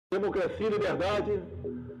Democracia e liberdade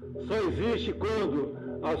só existe quando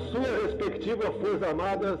a sua respectiva Forças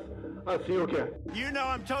Armadas assim o quer. You know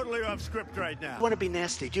I'm totally off script right now. I want to be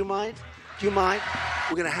nasty. Do you mind? Do you mind?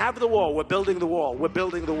 We're going to have the wall. We're building the wall. We're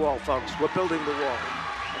building the wall, folks. We're building the wall.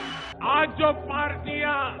 आज जो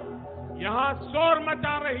पार्टियां यहाँ शोर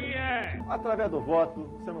मचा रही है, através do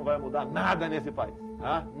voto, você não vai mudar nada nesse país.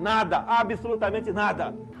 Tá? Nada, absolutamente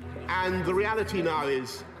nada. And the reality now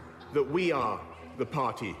is that we are the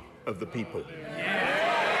party of the people.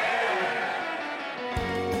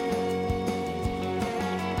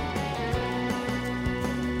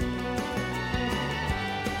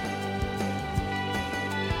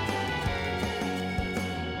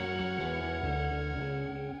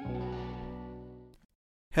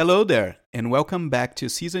 Hello there, and welcome back to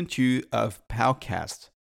Season 2 of PALcast,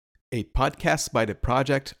 a podcast by the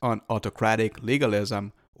Project on Autocratic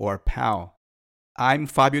Legalism, or PAL. I'm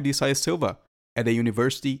Fabio de Saia Silva at the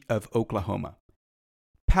University of Oklahoma.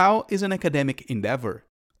 PAL is an academic endeavor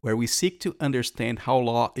where we seek to understand how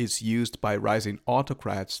law is used by rising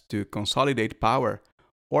autocrats to consolidate power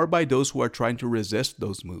or by those who are trying to resist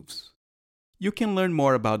those moves. You can learn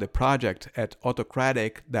more about the project at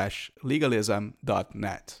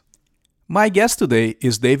autocratic-legalism.net. My guest today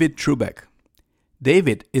is David Trubek.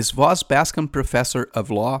 David is Voss Bascom Professor of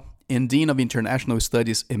Law and Dean of International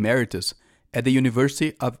Studies Emeritus at the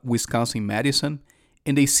University of Wisconsin-Madison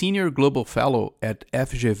and a Senior Global Fellow at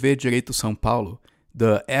FGV Direito São Paulo,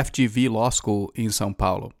 the FGV Law School in São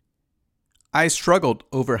Paulo. I struggled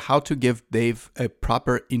over how to give Dave a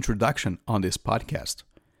proper introduction on this podcast.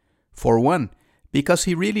 For one, because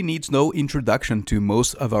he really needs no introduction to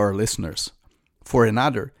most of our listeners. For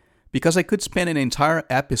another, because I could spend an entire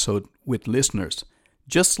episode with listeners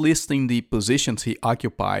just listing the positions he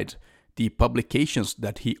occupied, the publications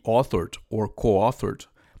that he authored or co-authored,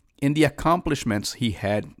 and the accomplishments he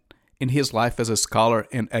had in his life as a scholar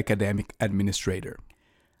and academic administrator.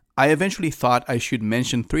 I eventually thought I should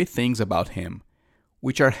mention 3 things about him,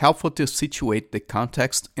 which are helpful to situate the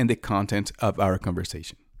context and the content of our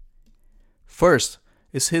conversation. First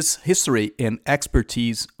is his history and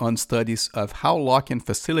expertise on studies of how law can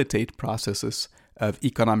facilitate processes of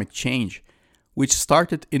economic change, which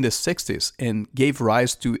started in the 60s and gave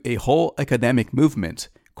rise to a whole academic movement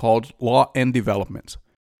called Law and Development.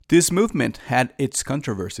 This movement had its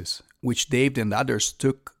controversies, which Dave and others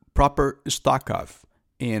took proper stock of,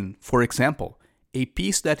 in, for example, a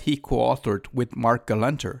piece that he co-authored with Mark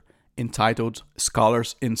Galanter entitled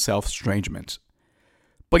Scholars in Self-Estrangement.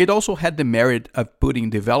 But it also had the merit of putting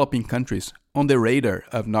developing countries on the radar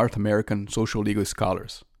of North American social legal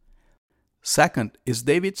scholars. Second is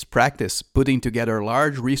David's practice putting together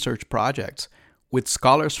large research projects with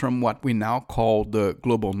scholars from what we now call the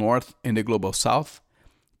Global North and the Global South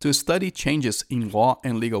to study changes in law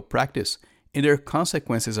and legal practice and their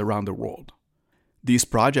consequences around the world. These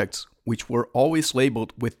projects, which were always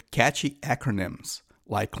labeled with catchy acronyms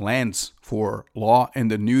like LANDS for Law and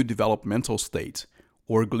the New Developmental State,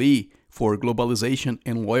 or GLEE for Globalization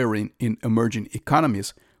and Lawyering in Emerging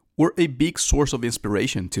Economies, were a big source of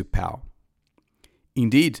inspiration to PAL.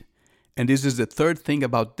 Indeed, and this is the third thing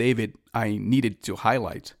about David I needed to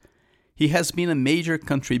highlight, he has been a major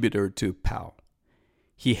contributor to PAL.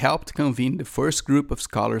 He helped convene the first group of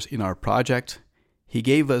scholars in our project, he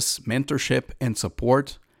gave us mentorship and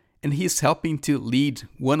support, and he is helping to lead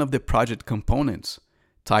one of the project components,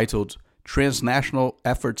 titled Transnational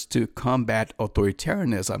Efforts to Combat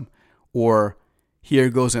Authoritarianism, or here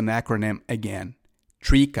goes an acronym again,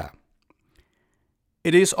 TRICA.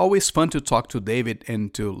 It is always fun to talk to David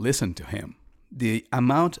and to listen to him. The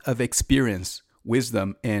amount of experience,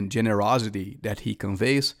 wisdom, and generosity that he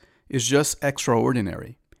conveys is just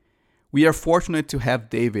extraordinary. We are fortunate to have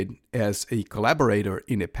David as a collaborator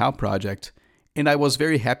in the PAL project, and I was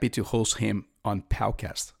very happy to host him on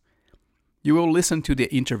PALcast. You will listen to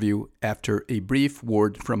the interview after a brief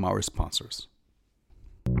word from our sponsors.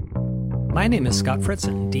 My name is Scott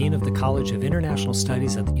Fritzen, Dean of the College of International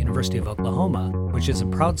Studies at the University of Oklahoma, which is a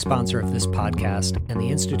proud sponsor of this podcast and the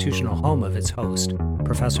institutional home of its host,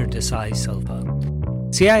 Professor de Saia Silva.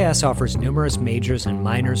 CIS offers numerous majors and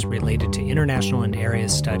minors related to international and area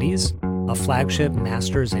studies, a flagship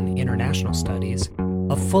Master's in International Studies,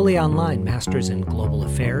 a fully online Master's in Global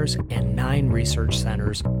Affairs, and 9 research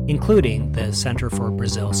centers, including the Center for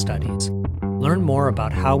Brazil Studies. Learn more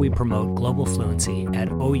about how we promote global fluency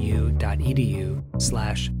at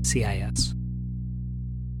ou.edu/CIS.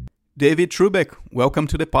 David Trubek, welcome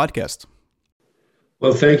to the podcast.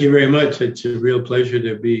 Well, thank you very much. It's a real pleasure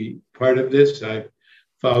to be part of this. I've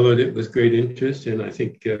followed it with great interest, and I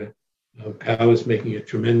think PAL is making a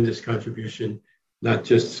tremendous contribution not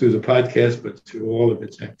just through the podcast, but through all of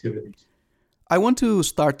its activities. I want to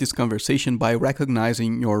start this conversation by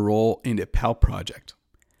recognizing your role in the Pell Project.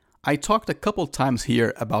 I talked a couple times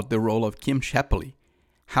here about the role of Kim Shapley,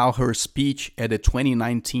 how her speech at the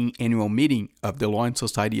 2019 annual meeting of the Law and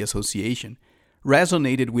Society Association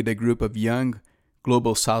resonated with a group of young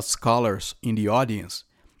Global South scholars in the audience,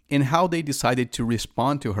 and how they decided to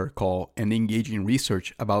respond to her call and engage in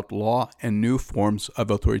research about law and new forms of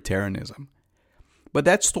authoritarianism. But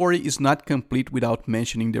that story is not complete without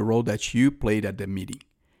mentioning the role that you played at the meeting,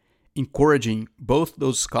 encouraging both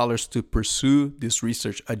those scholars to pursue this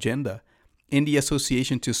research agenda and the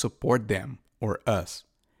association to support them, or us.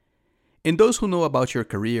 And those who know about your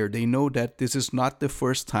career, they know that this is not the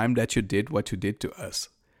first time that you did what you did to us.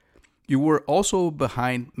 You were also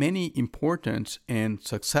behind many important and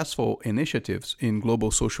successful initiatives in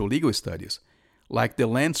global social legal studies, like the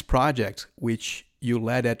LANS project, which you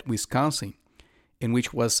led at Wisconsin, and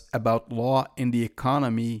which was about law and the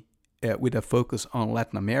economy with a focus on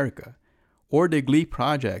Latin America, or the GLEE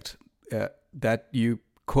project that you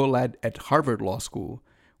co-led at Harvard Law School,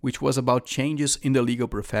 which was about changes in the legal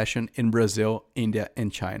profession in Brazil, India,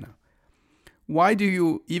 and China. Why do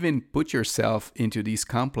you even put yourself into these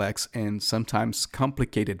complex and sometimes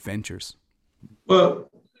complicated ventures? Well,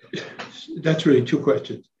 that's really two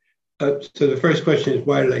questions. So the first question is,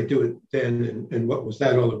 why did I do it then, and what was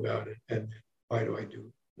that all about, and why do I do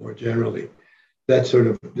it more generally? That's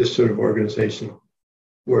this sort of organizational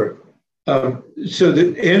work. So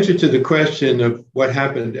the answer to the question of what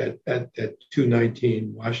happened at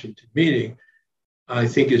 219 Washington meeting, I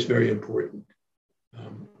think is very important.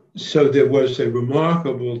 So there was a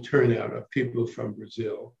remarkable turnout of people from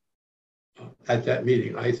Brazil at that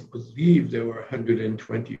meeting. I believe there were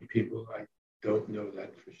 120 people. I don't know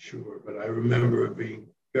that for sure, but I remember being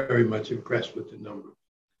very much impressed with the number.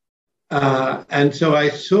 And so I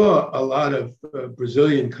saw a lot of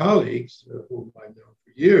Brazilian colleagues whom I've known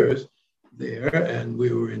for years there, and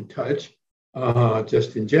we were in touch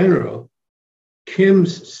just in general.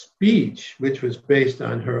 Kim's speech, which was based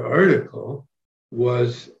on her article,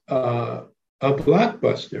 was a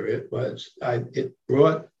blockbuster.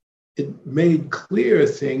 It made clear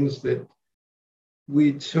things that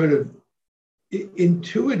we'd sort of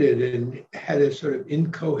intuited and had a sort of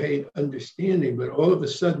inchoate understanding, but all of a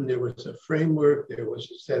sudden there was a framework, there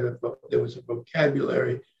was a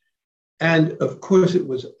vocabulary, and of course it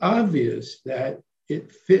was obvious that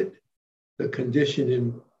it fit the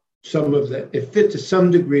condition it fit to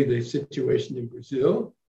some degree the situation in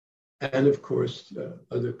Brazil, and of course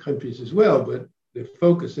other countries as well, but the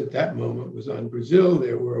focus at that moment was on Brazil.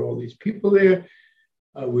 There were all these people there.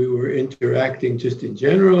 We were interacting just in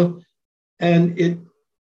general. And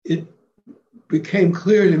it became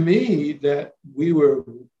clear to me that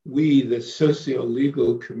the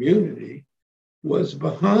socio-legal community, was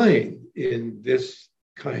behind in this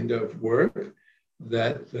kind of work,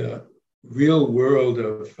 that the real world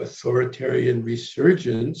of authoritarian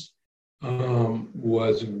resurgence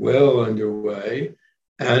was well underway.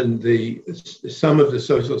 And some of the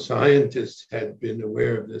social scientists had been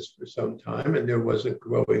aware of this for some time, and there was a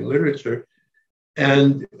growing literature.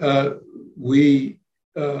 And we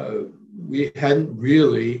hadn't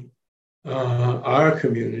really, our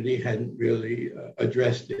community hadn't really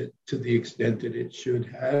addressed it to the extent that it should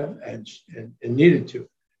have and needed to.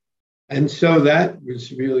 And so that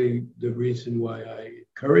was really the reason why I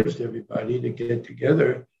encouraged everybody to get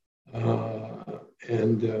together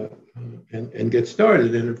and get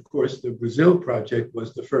started. And of course, the Brazil project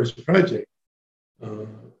was the first project.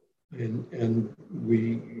 And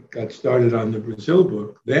we got started on the Brazil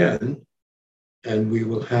book then, and we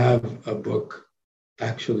will have a book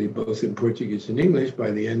actually both in Portuguese and English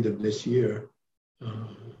by the end of this year,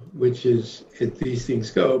 which is, if these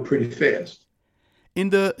things go, pretty fast. In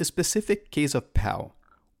the specific case of POW,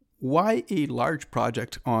 why a large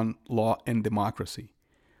project on law and democracy?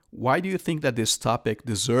 Why do you think that this topic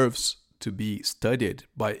deserves to be studied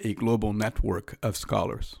by a global network of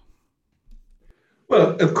scholars?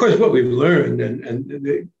 Well, of course, what we've learned,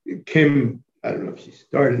 and Kim, I don't know if she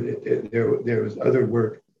started it, there was other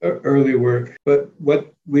work, early work, but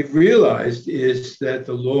what we've realized is that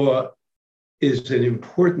the law is an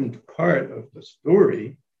important part of the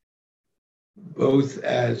story, both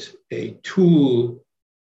as a tool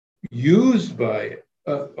used by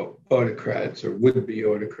autocrats or would-be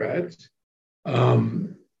autocrats,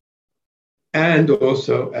 and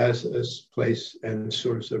also as a place and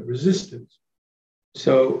source of resistance.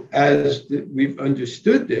 So as we've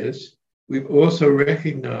understood this, we've also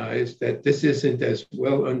recognized that this isn't as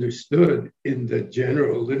well understood in the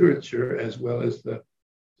general literature as well as the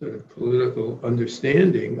sort of political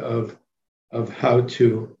understanding of how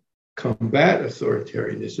to combat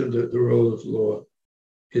authoritarianism. The role of law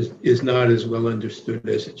is not as well understood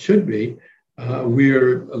as it should be.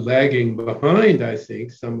 We're lagging behind, I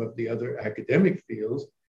think, some of the other academic fields.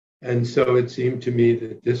 And so it seemed to me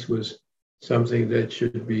that this was something that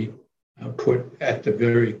should be put at the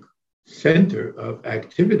very center of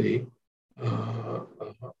activity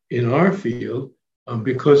in our field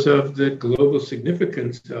because of the global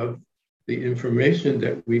significance of the information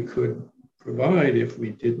that we could provide if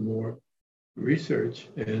we did more research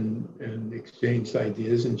and exchanged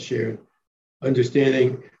ideas and shared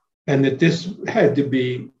understanding, and that this had to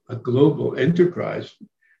be a global enterprise.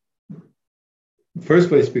 First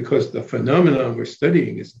place, because the phenomenon we're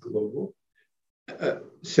studying is global.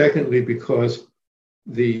 Secondly, because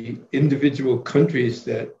the individual countries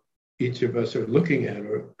that each of us are looking at,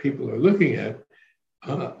 or people are looking at,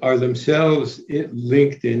 are themselves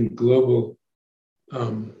linked in global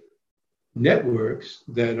networks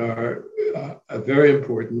that are very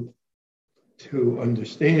important to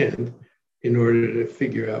understand in order to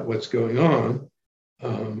figure out what's going on.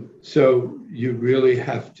 So you really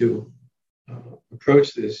have to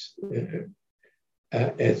approach this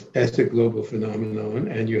as a global phenomenon,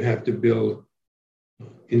 and you have to build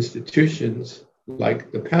institutions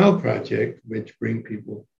like the PAL Project, which bring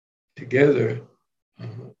people together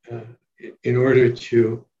in order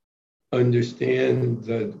to understand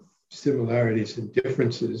the similarities and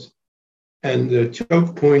differences and the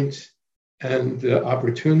choke points and the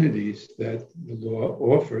opportunities that the law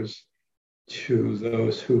offers to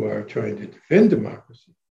those who are trying to defend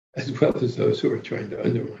democracy, as well as those who are trying to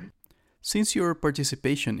undermine. Since your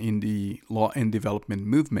participation in the law and development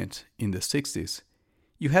movement in the 60s,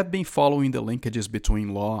 you have been following the linkages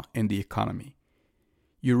between law and the economy.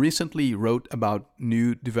 You recently wrote about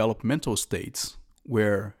new developmental states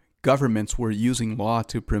where governments were using law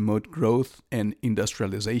to promote growth and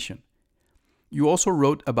industrialization. You also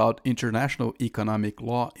wrote about international economic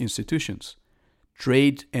law institutions,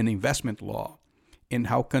 trade and investment law, and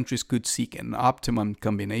how countries could seek an optimum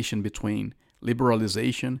combination between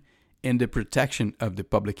liberalization and the protection of the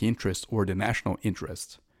public interest or the national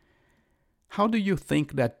interest. How do you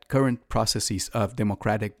think that current processes of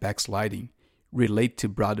democratic backsliding relate to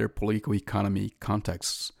broader political economy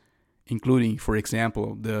contexts, including, for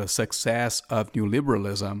example, the success of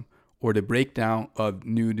neoliberalism or the breakdown of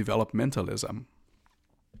new developmentalism?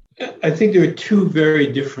 I think there are two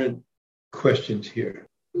very different questions here.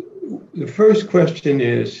 The first question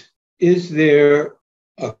is there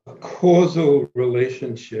a causal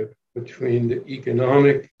relationship between the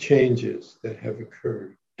economic changes that have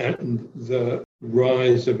occurred and the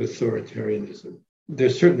rise of authoritarianism?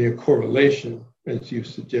 There's certainly a correlation, as you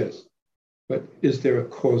suggest, but is there a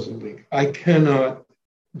causal link? I cannot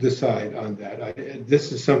decide on that.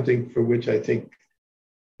 This is something for which I think,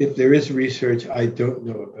 if there is research, I don't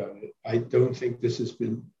know about it. I don't think this has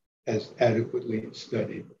been as adequately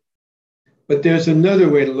studied. But there's another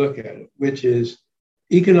way to look at it, which is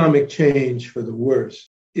economic change for the worse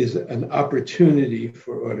is an opportunity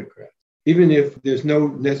for autocrats. Even if there's no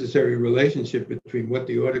necessary relationship between what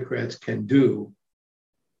the autocrats can do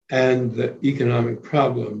and the economic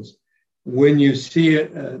problems, when you see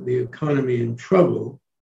the economy in trouble,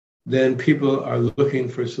 then people are looking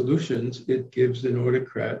for solutions. It gives an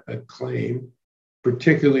autocrat a claim,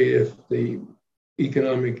 particularly if the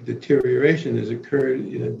economic deterioration has occurred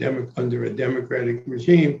under a democratic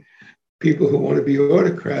regime. People who want to be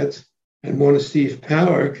autocrats and want to seize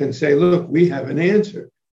power can say, look, we have an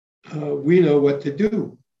answer. We know what to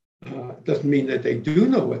do. It doesn't mean that they do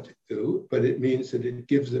know what to do, but it means that it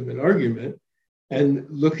gives them an argument. And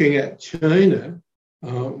looking at China,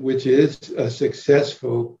 which is a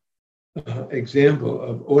successful example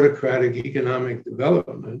of autocratic economic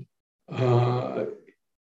development,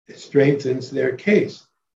 strengthens their case.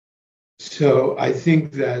 So I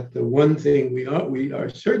think that the one thing we are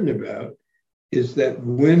certain about is that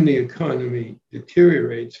when the economy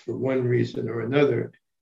deteriorates for one reason or another,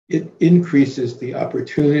 it increases the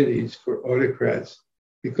opportunities for autocrats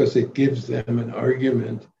because it gives them an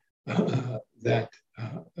argument that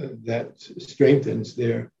strengthens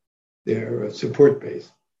their support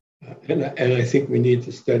base. And I think we need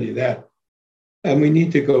to study that. And we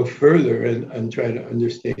need to go further and try to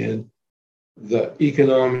understand the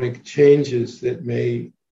economic changes that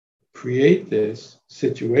may create this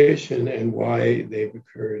situation and why they've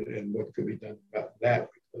occurred and what could be done about that.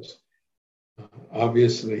 Because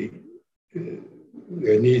obviously,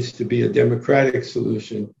 there needs to be a democratic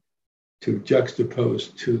solution to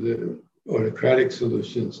juxtapose to the autocratic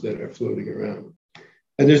solutions that are floating around.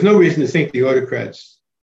 And there's no reason to think the autocrats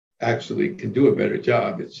actually can do a better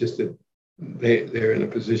job. It's just that they're in a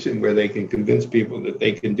position where they can convince people that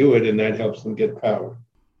they can do it, and that helps them get power.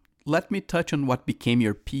 Let me touch on what became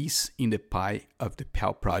your piece in the pie of the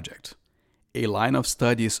Pell Project, a line of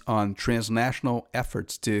studies on transnational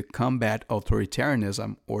efforts to combat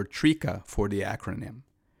authoritarianism, or TRICA for the acronym.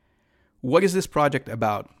 What is this project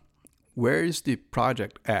about? Where is the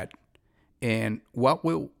project at? And what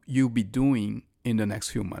will you be doing in the next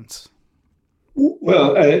few months?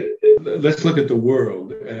 Well, let's look at the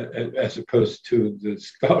world as opposed to the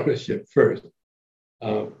scholarship first.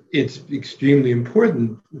 It's extremely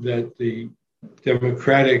important that the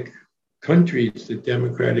democratic countries, the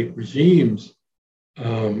democratic regimes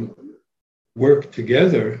work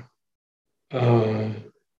together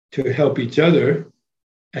to help each other,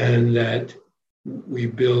 and that we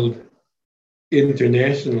build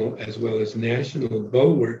international as well as national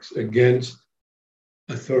bulwarks against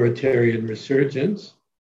authoritarian resurgence,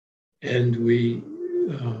 and we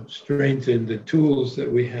strengthen the tools that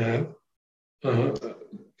we have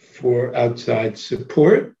for outside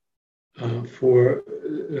support for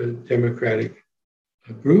democratic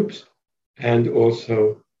groups, and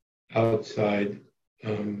also outside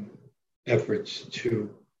efforts to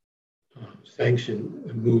sanction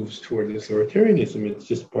moves toward authoritarianism. It's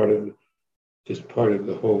just part of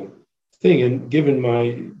the whole thing. And given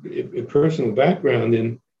my personal background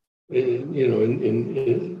in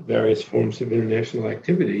various forms of international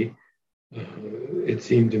activity, it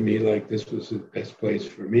seemed to me like this was the best place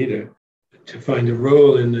for me to find a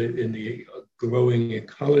role in the growing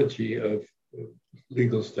ecology of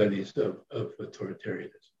legal studies of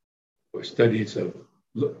authoritarianism, or studies of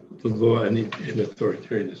the law and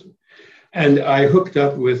authoritarianism. And I hooked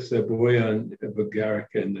up with Boyan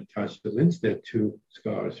Bagarik and Natasha Lindstedt, two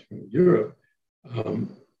scholars from Europe.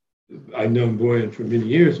 I've known Boyan for many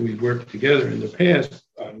years, and we've worked together in the past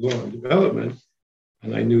on law and development,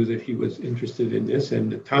 and I knew that he was interested in this. And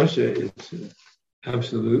Natasha is an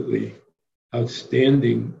absolutely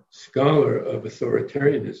outstanding scholar of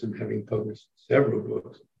authoritarianism, having published several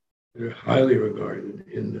books that are highly regarded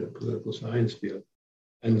in the political science field.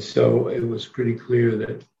 And so it was pretty clear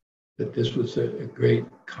that this was a great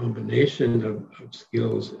combination of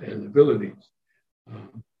skills and abilities.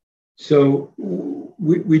 So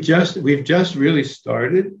we've just really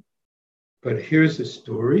started, but here's the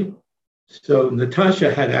story. So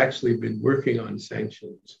Natasha had actually been working on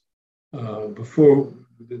sanctions before.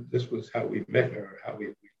 This was how we met her, how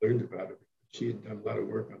we learned about it. She had done a lot of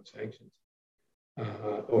work on sanctions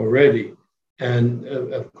already. And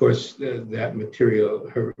of course, that material,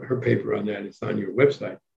 her paper on that is on your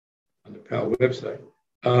website, on the PAL website.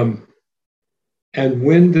 And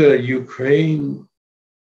when the Ukraine,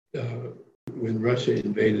 when Russia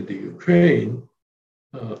invaded the Ukraine,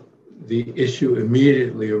 the issue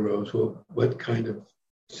immediately arose, well, what kind of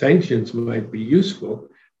sanctions might be useful?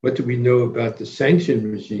 What do we know about the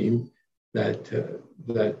sanction regime that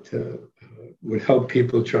would help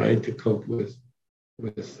people trying to cope with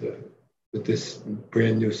this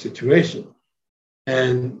brand new situation?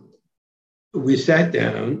 And we sat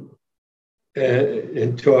down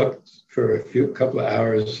and talked for a couple of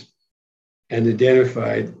hours and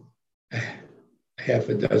identified half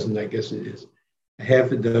a dozen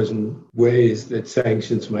ways that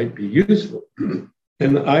sanctions might be useful.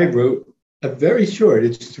 And I wrote a very short,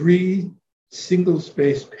 it's 3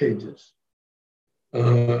 single-spaced pages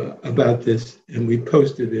about this, and we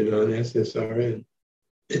posted it on SSRN.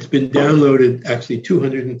 It's been downloaded actually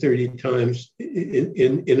 230 times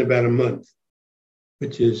in about a month,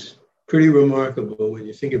 which is pretty remarkable when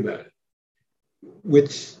you think about it,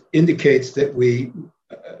 which indicates that we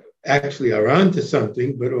actually are onto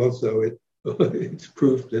something, but also it's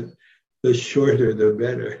proof that the shorter the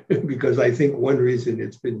better, because I think one reason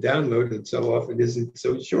it's been downloaded so often is it's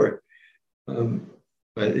so short.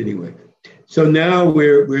 But anyway, so now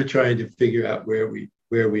we're trying to figure out where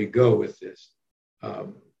we go with this.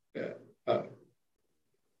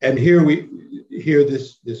 And here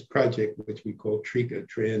this project, which we call TRICA,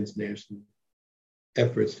 Transnational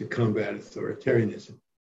Efforts to Combat Authoritarianism.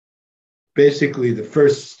 Basically, the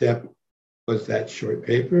first step was that short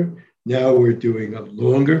paper. Now we're doing a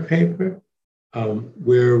longer paper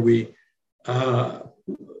where we've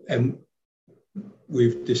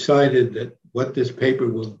decided that what this paper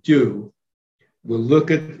will do,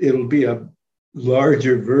 it'll be a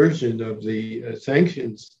larger version of the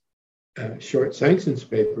sanctions, short sanctions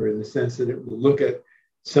paper, in the sense that it will look at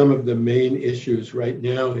some of the main issues right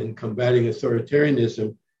now in combating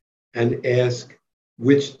authoritarianism and ask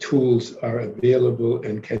which tools are available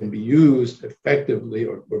and can be used effectively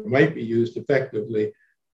or might be used effectively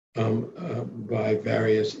by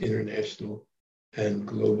various international and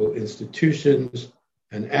global institutions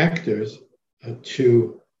and actors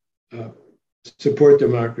to support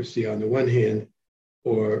democracy on the one hand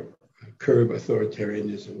or curb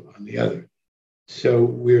authoritarianism on the other. So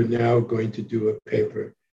we're now going to do a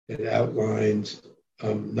paper that outlines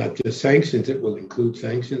not just sanctions, it will include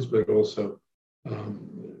sanctions, but also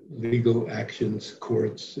legal actions,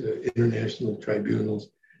 courts, international tribunals,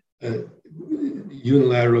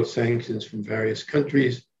 unilateral sanctions from various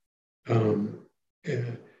countries.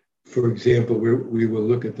 For example, we will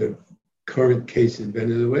look at the current case in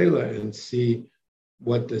Venezuela and see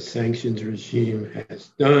what the sanctions regime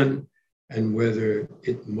has done and whether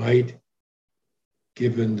it might,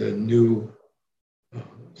 given the new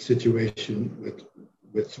situation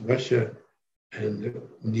with Russia and the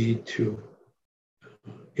need to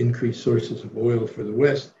increase sources of oil for the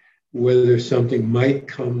West, whether something might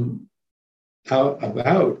come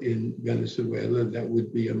about in Venezuela that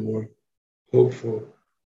would be a more hopeful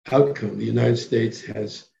outcome. The United States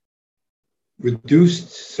has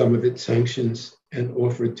reduced some of its sanctions and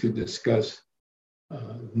offered to discuss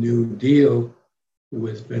a new deal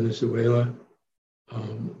with Venezuela.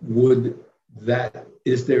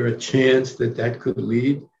 Is there a chance that that could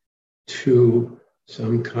lead to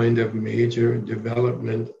some kind of major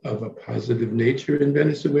development of a positive nature in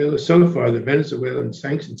Venezuela? So far, the Venezuelan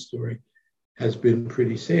sanction story has been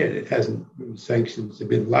pretty sad. It hasn't been sanctions. There have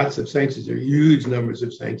been lots of sanctions. There are huge numbers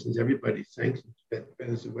of sanctions. Everybody's sanctions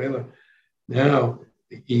Venezuela. Now,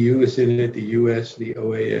 the EU is in it, the US, the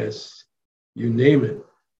OAS, you name it.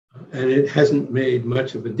 And it hasn't made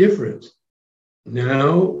much of a difference.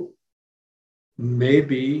 Now,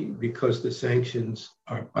 maybe because the sanctions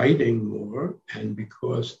are biting more and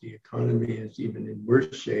because the economy is even in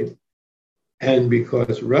worse shape, and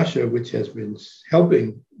because Russia, which has been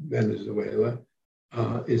helping Venezuela,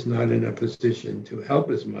 is not in a position to help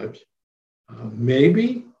as much,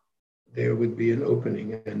 maybe there would be an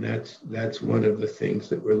opening. And that's one of the things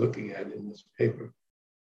that we're looking at in this paper.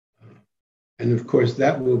 And of course,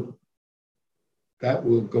 that will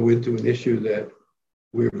go into an issue that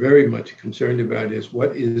we're very much concerned about, is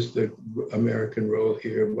what is the American role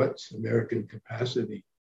here? What's American capacity?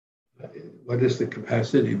 What is the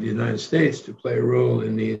capacity of the United States to play a role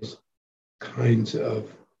in these kinds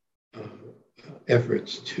of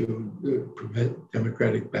efforts to prevent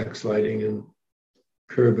democratic backsliding and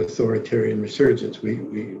curb authoritarian resurgence?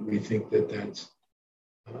 We think that that's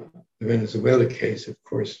the Venezuela case, of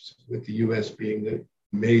course, with the U.S. being the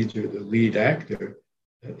lead actor,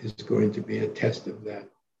 is going to be a test of that.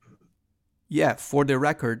 Yeah, for the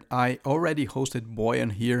record, I already hosted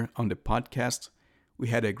Boyan here on the podcast. We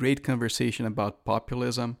had a great conversation about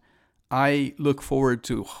populism. I look forward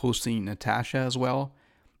to hosting Natasha as well.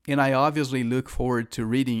 And I obviously look forward to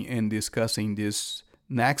reading and discussing this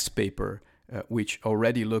next paper, which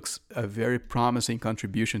already looks a very promising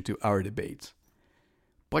contribution to our debate.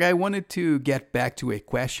 But I wanted to get back to a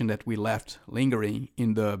question that we left lingering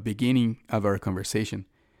in the beginning of our conversation,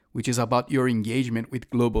 which is about your engagement with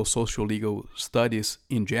global social legal studies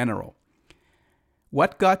in general.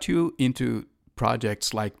 What got you into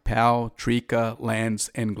projects like PAL, TRICA, LANS,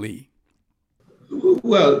 and GLEE?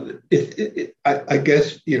 Well, I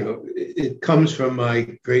guess, it comes from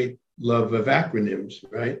my great love of acronyms,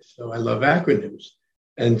 right? So I love acronyms.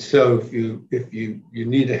 And so if you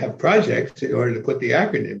need to have projects in order to put the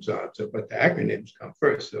acronyms on, but the acronyms come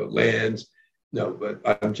first. So LANS, no, but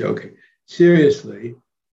I'm joking. Seriously,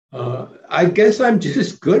 I guess I'm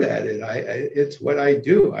just good at it. It's what I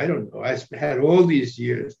do. I don't know. I had all these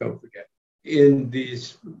years, don't forget, in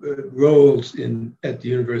these roles at the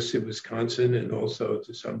University of Wisconsin and also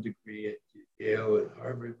to some degree at Yale and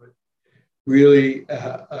Harvard, but really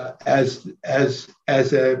as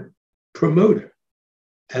a promoter,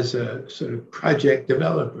 as a sort of project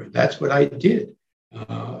developer. That's what I did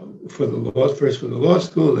first for the law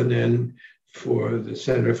school, and then for the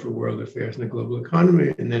Center for World Affairs and the Global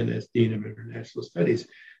Economy, and then as Dean of International Studies.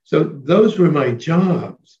 So those were my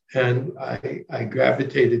jobs, and I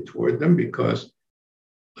gravitated toward them because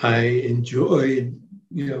I enjoyed,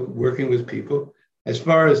 working with people. As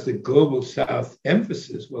far as the Global South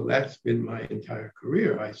emphasis, well, that's been my entire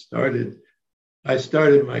career. I started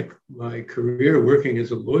my career working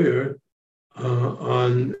as a lawyer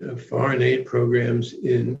on foreign aid programs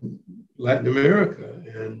in Latin America,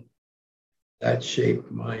 and that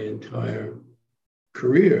shaped my entire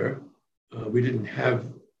career. We didn't have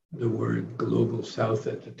the word Global South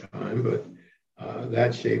at the time, but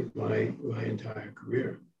that shaped my entire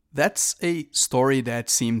career. That's a story that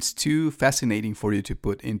seems too fascinating for you to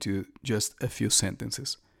put into just a few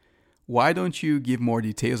sentences. Why don't you give more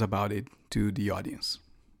details about it to the audience?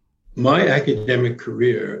 My academic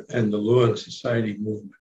career and the Law and Society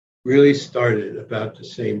movement really started about the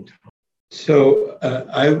same time. So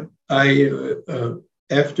I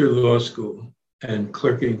after law school and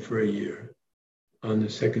clerking for a year on the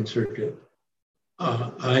Second Circuit,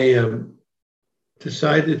 I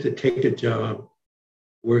decided to take a job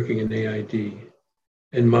working in AID.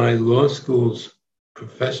 And my law school's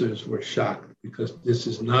professors were shocked because this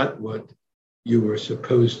is not what you were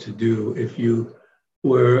supposed to do if you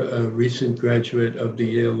were a recent graduate of the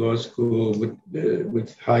Yale Law School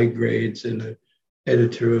with high grades and an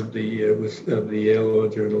editor of the Yale Law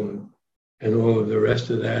Journal and all of the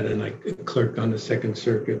rest of that. And I clerked on the Second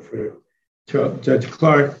Circuit for Judge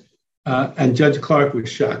Clark. And Judge Clark was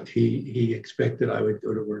shocked. He expected I would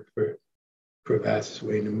go to work for Cravath,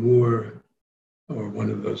 Swaine and Moore, or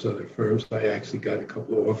one of those other firms. I actually got a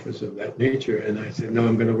couple of offers of that nature. And I said, no,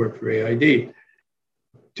 I'm going to work for AID,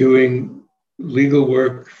 doing legal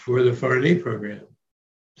work for the Foreign Aid Program.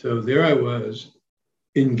 So there I was,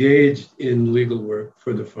 engaged in legal work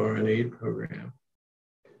for the Foreign Aid Program.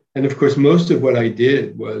 And of course, most of what I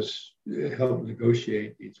did was help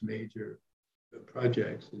negotiate these major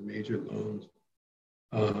projects and major loans.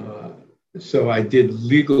 So I did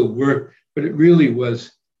legal work, but it really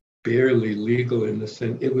was barely legal in the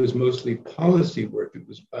sense, it was mostly policy work. It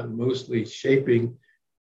was mostly shaping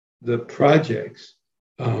the projects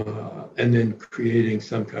and then creating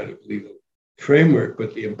some kind of legal framework.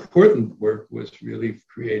 But the important work was really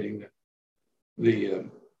creating the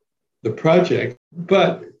project.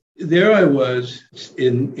 But there I was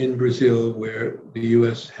in Brazil, where the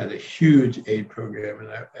U.S. had a huge aid program,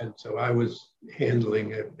 and so I was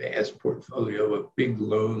handling a vast portfolio of big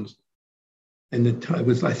loans. And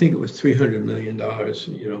I think it was $300 million,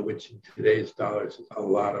 which in today's dollars is a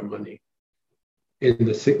lot of money, in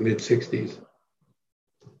the mid-'60s.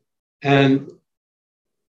 And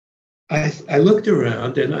I looked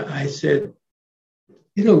around and I said,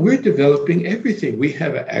 we're developing everything. We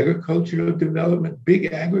have an agricultural development,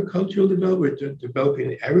 big agricultural development. We're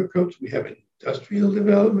developing agriculture. We have an industrial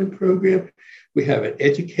development program. We have an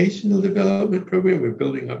educational development program. We're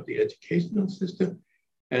building up the educational system.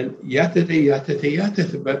 And yada.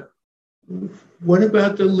 But what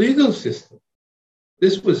about the legal system?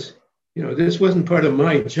 This wasn't part of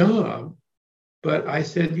my job. But I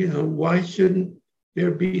said, why shouldn't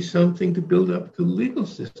there be something to build up the legal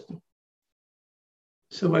system?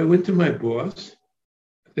 So I went to my boss,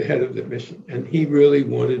 the head of the mission, and he really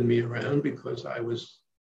wanted me around because I was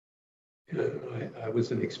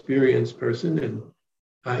an experienced person, and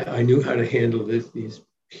I knew how to handle these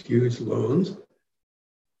huge loans.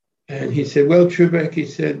 And he said, well, Trubeck, he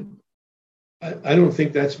said, I don't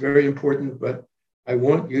think that's very important, but I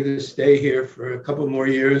want you to stay here for a couple more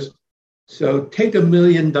years. So take $1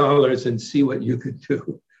 million and see what you could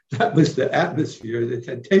do. That was the atmosphere. They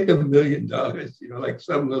said, take $1 million, like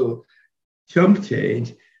some little chump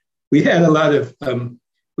change. We had a lot of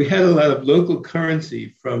local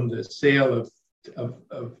currency from the sale of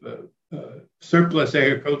surplus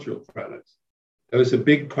agricultural products. That was a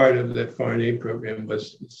big part of the Foreign Aid Program,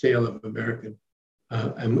 was the sale of American,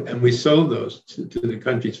 and we sold those to the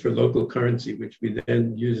countries for local currency, which we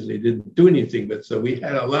then usually didn't do anything with. So we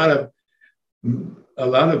had a lot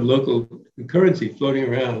of local currency floating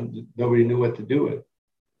around that nobody knew what to do with.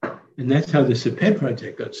 And that's how the CEPED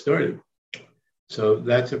project got started. So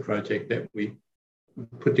that's a project that we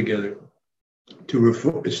put together to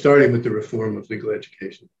reform, starting with the reform of legal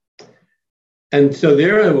education. And so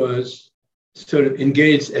there I was, sort of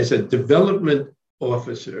engaged as a development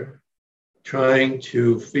officer, trying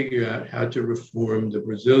to figure out how to reform the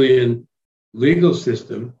Brazilian legal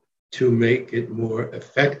system to make it more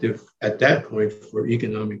effective at that point for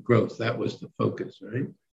economic growth. That was the focus, right?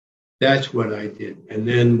 That's what I did. And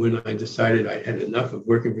then when I decided I had enough of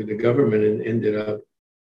working for the government and ended up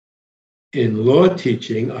in law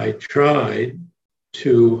teaching, I tried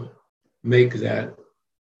to make that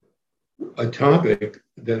a topic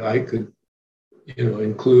that I could,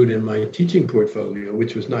 include in my teaching portfolio,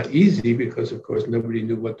 which was not easy because, of course, nobody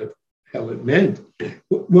knew what the hell it meant.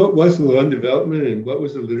 What was law and development and what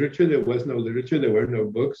was the literature? There was no literature. There were no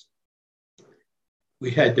books. We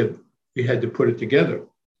had to put it together.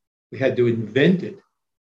 We had to invent it.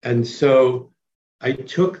 And so I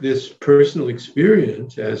took this personal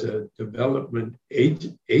experience as a development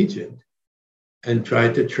agent and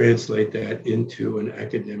tried to translate that into an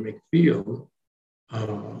academic field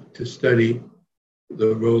to study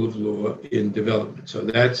the role of law in development. So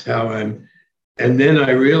that's how and then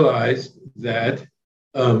I realized that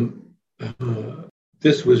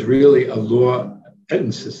this was really a law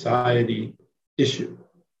and society issue.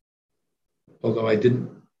 Although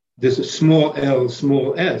there's a small L,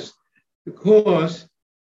 small s, because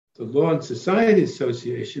the Law and Society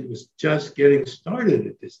Association was just getting started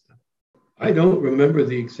at this time. I don't remember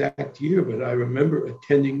the exact year, but I remember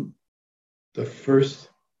attending the first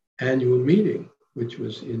annual meeting, which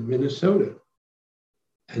was in Minnesota.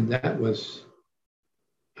 And that was,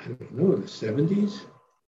 I don't know, the 70s.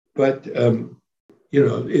 But,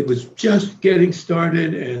 it was just getting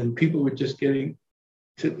started and people were just getting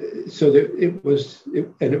to, so that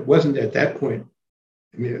and it wasn't at that point.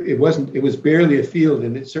 I mean, it was barely a field,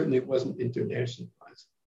 and it certainly wasn't internationalized.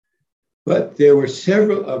 But there were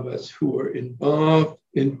several of us who were involved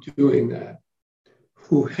in doing that,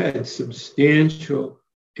 who had substantial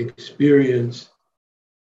experience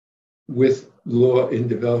with law in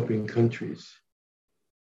developing countries.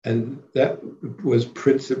 And that was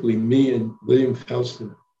principally me and William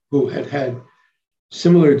Felston, who had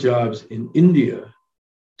similar jobs in India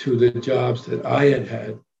to the jobs that I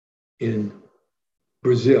had in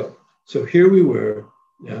Brazil. So here we were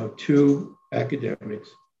now, two academics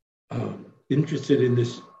interested in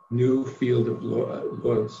this new field of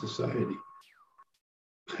law and society,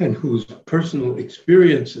 and whose personal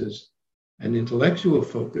experiences and intellectual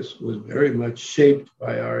focus was very much shaped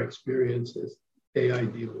by our experience as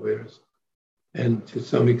AID lawyers, and to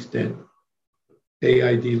some extent,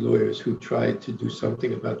 AID lawyers who tried to do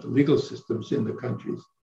something about the legal systems in the countries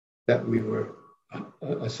that we were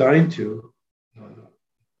assigned to,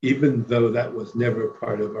 even though that was never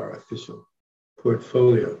part of our official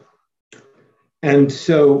portfolio. And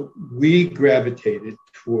so we gravitated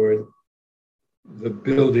toward the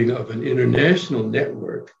building of an international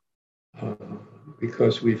network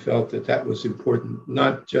because we felt that that was important,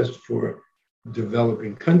 not just for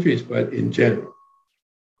developing countries, but in general.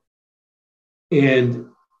 And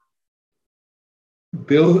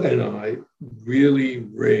Bill and I really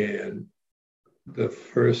ran the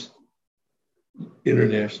first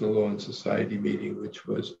International Law and Society meeting, which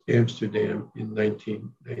was Amsterdam in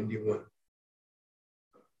 1991.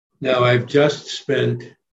 Now, I've just spent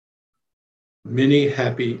many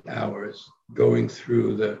happy hours going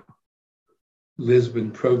through the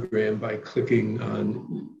Lisbon program by clicking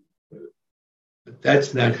on, but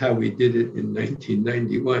that's not how we did it in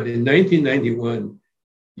 1991. In 1991,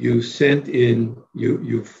 you sent in,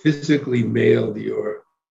 you physically mailed your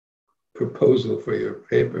proposal for your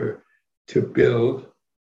paper to Bill,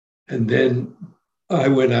 and then I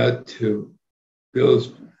went out to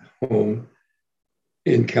Bill's home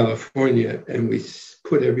in California, and we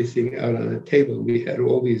put everything out on a table. We had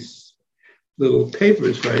all these little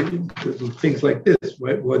papers, right? Little things like this,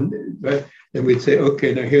 right? Right? And we'd say,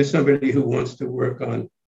 okay, now here's somebody who wants to work on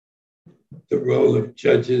the role of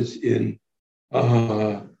judges in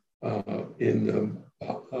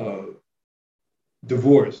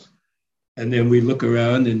divorce. And then we look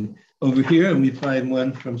around and over here, and we find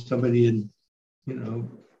one from somebody in,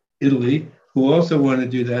 Italy who also wanted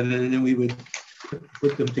to do that. And then we would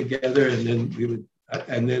put them together, and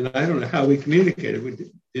then I don't know how we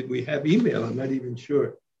communicated. Did we have email? I'm not even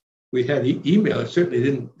sure. We had email. I certainly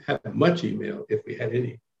didn't have much email, if we had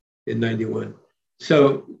any, in 91.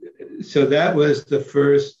 So that was the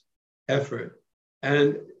first effort.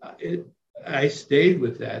 And I stayed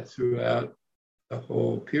with that throughout the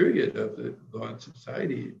whole period of the Law and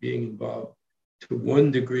Society, being involved to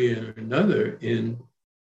one degree or another in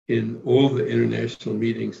all the international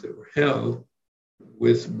meetings that were held,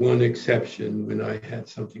 with one exception, when I had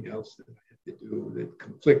something else that I had to do that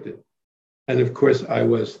conflicted. And of course, I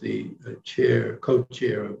was the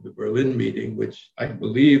co-chair of the Berlin meeting, which I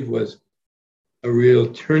believe was a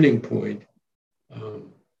real turning point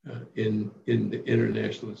in the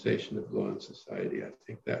internationalization of law and society. I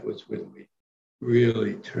think that was when we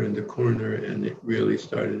really turned the corner and it really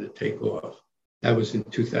started to take off. That was in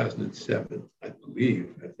 2007, I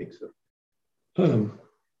believe. I think so.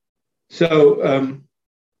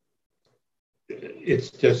 It's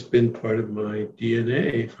just been part of my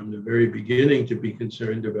DNA from the very beginning to be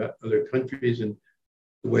concerned about other countries and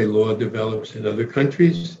the way law develops in other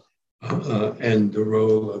countries, and the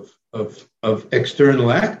role of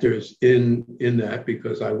external actors in that,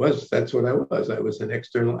 because that's what I was. I was an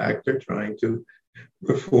external actor trying to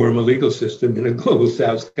reform a legal system in a global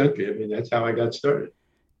South country. I mean, that's how I got started.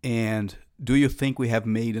 And do you think we have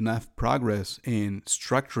made enough progress in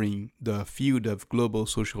structuring the field of global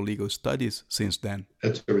social legal studies since then?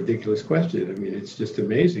 That's a ridiculous question. I mean, it's just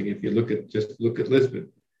amazing if you look at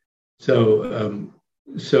Lisbon.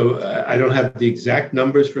 So I don't have the exact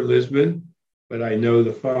numbers for Lisbon, but I know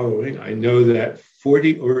the following. I know that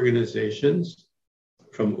 40 organizations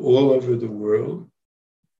from all over the world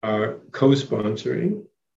are co-sponsoring.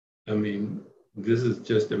 I mean, this is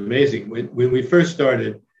just amazing. When we first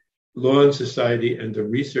started, Law and Society and the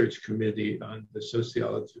Research Committee on the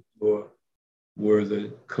Sociology of Law were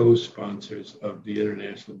the co-sponsors of the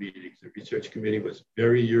international meetings. The Research Committee was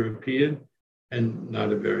very European and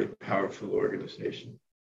not a very powerful organization.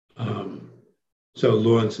 So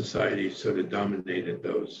Law and Society sort of dominated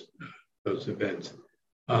those events.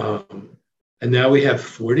 And now we have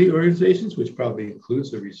 40 organizations, which probably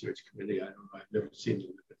includes the Research Committee. I don't know, I've never seen it,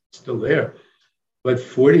 but it's still there. But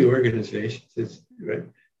 40 organizations, is, right?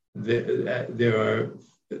 There are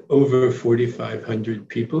over 4,500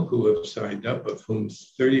 people who have signed up, of whom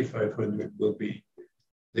 3,500 will be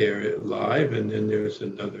there live. And then there's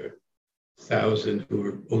another 1,000 who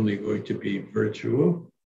are only going to be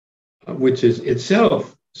virtual, which is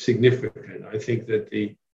itself significant. I think that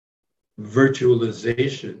the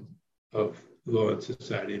virtualization of Law and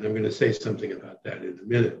Society, and I'm going to say something about that in a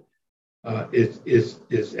minute, is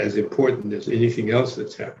as important as anything else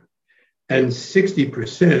that's happened. And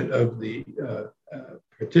 60% of the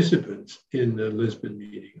participants in the Lisbon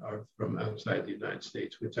meeting are from outside the United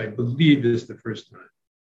States, which I believe is the first time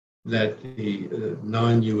that the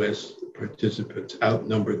non-US participants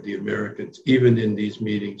outnumbered the Americans, even in these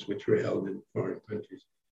meetings which were held in foreign countries.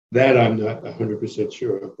 That I'm not 100%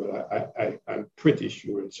 sure of, but I'm pretty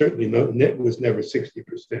sure. And certainly it was never 60%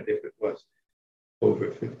 if it was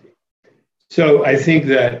over 50. So I think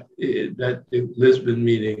that the Lisbon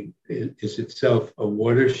meeting is itself a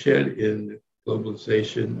watershed in the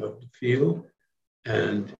globalization of the field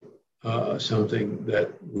and something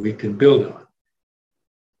that we can build on.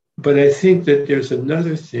 But I think that there's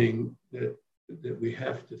another thing that we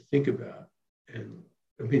have to think about. And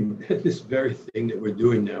I mean, this very thing that we're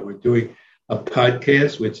doing now, we're doing a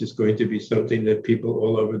podcast, which is going to be something that people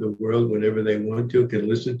all over the world, whenever they want to, can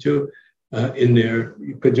listen to in their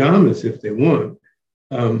pajamas if they want.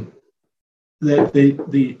 That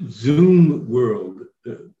the Zoom world,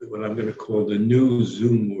 what I'm going to call the new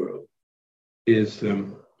Zoom world, is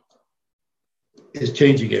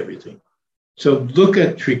changing everything. So look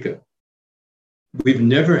at Trika. We've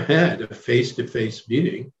never had a face-to-face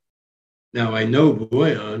meeting. Now, I know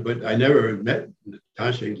Boyan, but I never met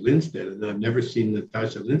Natasha Lindstedt, and I've never seen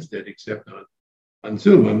Natasha Lindstedt except on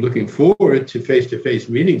Zoom. I'm looking forward to face-to-face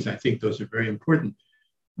meetings. I think those are very important.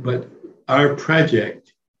 But our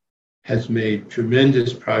project has made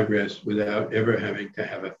tremendous progress without ever having to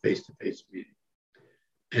have a face-to-face meeting.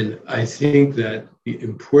 And I think that the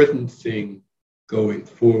important thing going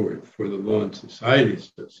forward for the Law and Society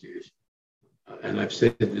Association, and I've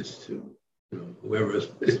said this to whoever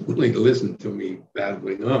is willing to listen to me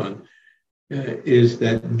babbling on, is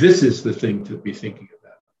that this is the thing to be thinking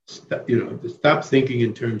about. To stop thinking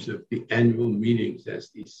in terms of the annual meetings as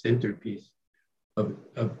the centerpiece of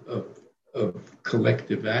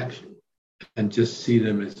collective action, and just see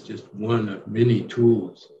them as just one of many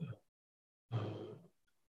tools.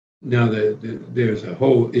 Now, there's a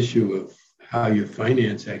whole issue of how you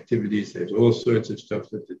finance activities. There's all sorts of stuff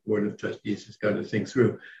that the Board of Trustees has got to think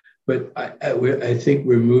through. But I think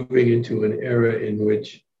we're moving into an era in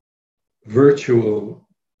which virtual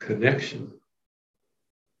connection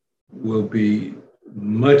will be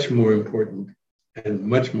much more important and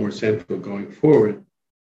much more central going forward.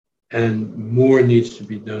 And more needs to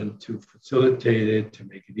be done to facilitate it, to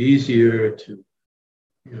make it easier, to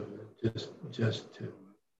just to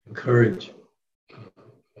encourage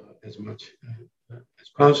as much as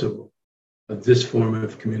possible of this form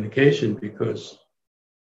of communication, because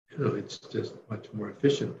it's just much more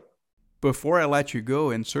efficient. Before I let you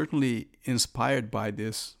go, and certainly inspired by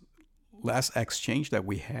this last exchange that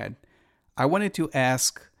we had, I wanted to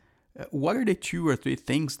ask, what are the 2 or 3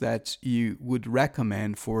 things that you would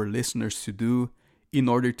recommend for listeners to do in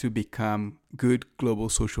order to become good global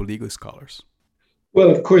social legal scholars?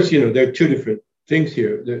 Well, of course, there are 2 different things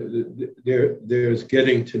here. There's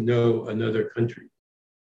getting to know another country.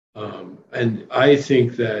 And I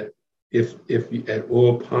think that if at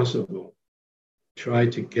all possible, try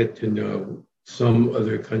to get to know some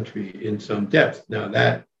other country in some depth. Now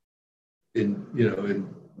that, for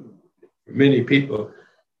many people,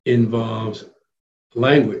 involves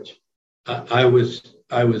language. I was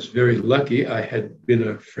very lucky. I had been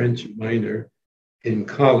a French minor in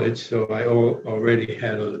college, so I already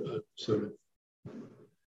had a sort of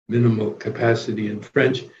minimal capacity in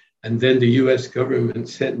French. And then the US government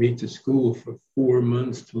sent me to school for 4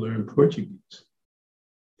 months to learn Portuguese.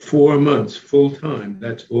 4 months, full time.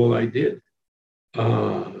 That's all I did.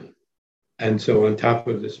 And so on top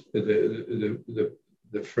of this,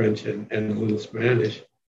 the French and a little Spanish,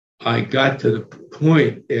 I got to the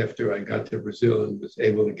point after I got to Brazil and was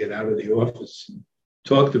able to get out of the office and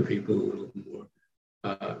talk to people a little more,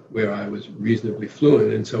 where I was reasonably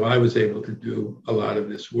fluent. And so I was able to do a lot of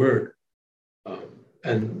this work.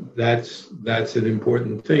 And that's an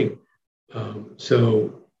important thing.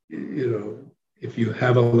 So, if you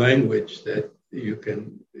have a language that you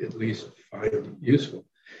can at least find useful.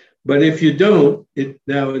 But if you don't,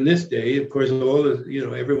 now in this day, of course,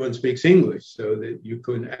 everyone speaks English, so that you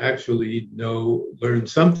can actually learn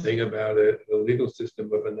something about the legal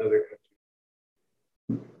system of another country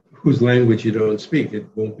whose language you don't speak. It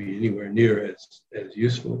won't be anywhere near as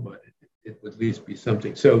useful, but it would at least be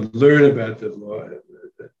something. So learn about the law,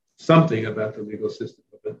 something about the legal system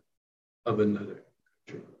of another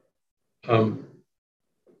country.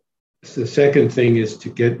 So the second thing is to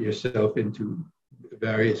get yourself into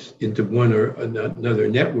one or another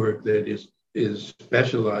network that is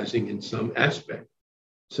specializing in some aspect.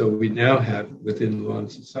 So we now have within Law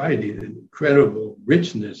and Society an incredible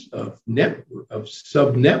richness of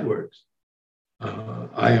sub-networks,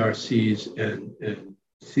 IRCs and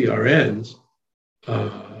CRNs.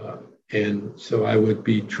 And so I would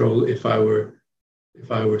be if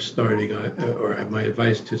I were starting, or my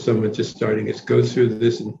advice to someone just starting is go through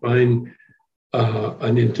this and find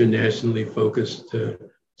an internationally focused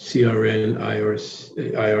CRN,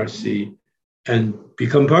 IRC, and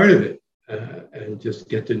become part of it, and just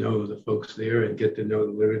get to know the folks there and get to know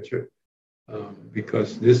the literature,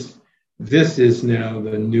 because this is now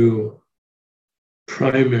the new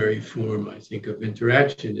primary form, I think, of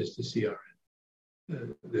interaction is the CRN,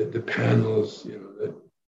 the panels,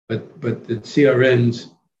 but the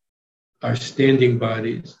CRNs are standing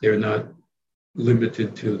bodies. They're not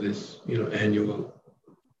limited to this, annual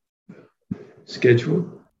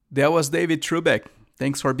schedule. That was David Trubeck.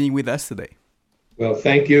 Thanks for being with us today. Well,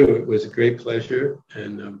 thank you. It was a great pleasure,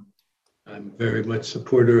 and I'm very much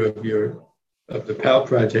supporter of the PAL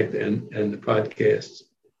project and the podcasts.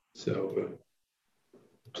 So,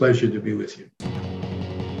 pleasure to be with you.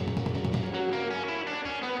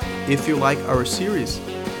 If you like our series,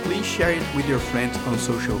 please share it with your friends on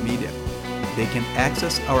social media. They can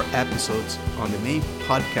access our episodes on the main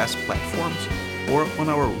podcast platforms or on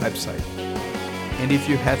our website. And if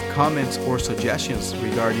you have comments or suggestions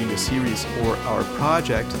regarding the series or our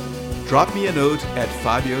project, drop me a note at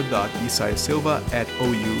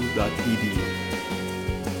fabio.isaisilva@ou.edu.